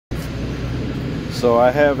So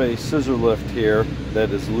I have a scissor lift here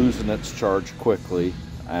that is losing its charge quickly,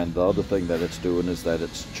 and the other thing that it's doing is that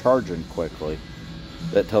it's charging quickly.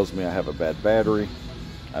 That tells me I have a bad battery.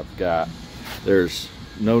 There's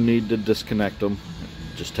no need to disconnect them.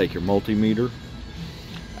 Just take your multimeter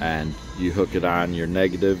and you hook it on your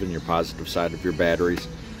negative and your positive side of your batteries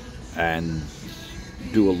and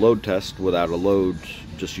do a load test without a load.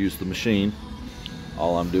 Just use the machine.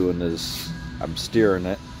 All I'm doing is I'm steering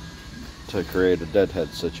it to create a deadhead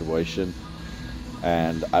situation,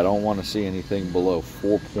 and I don't want to see anything below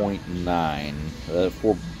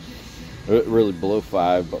 4.9. Really below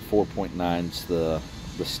 5, but 4.9 is the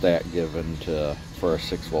stat given for a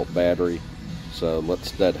 6-volt battery. So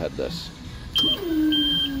let's deadhead this. Look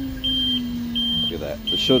at that.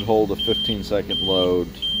 It should hold a 15-second load.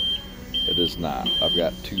 It is not. I've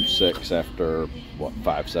got 2.6 after what,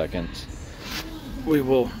 5 seconds. We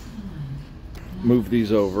will move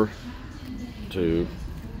these over to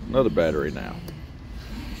another battery now.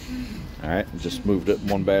 Alright, just moved it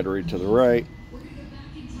one battery to the right.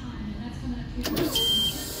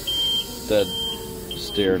 Dead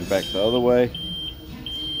steering back the other way.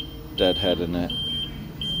 Deadheading it.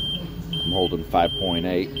 I'm holding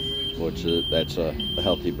 5.8, which that's a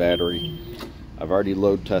healthy battery. I've already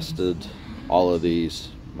load tested all of these.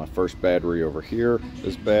 My first battery over here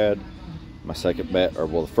is bad. My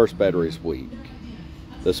the first battery is weak.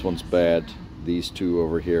 This one's bad. These two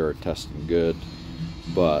over here are testing good,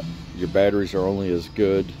 but your batteries are only as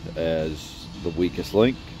good as the weakest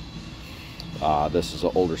link. This is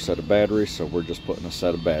an older set of batteries, so we're just putting a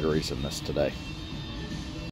set of batteries in this today.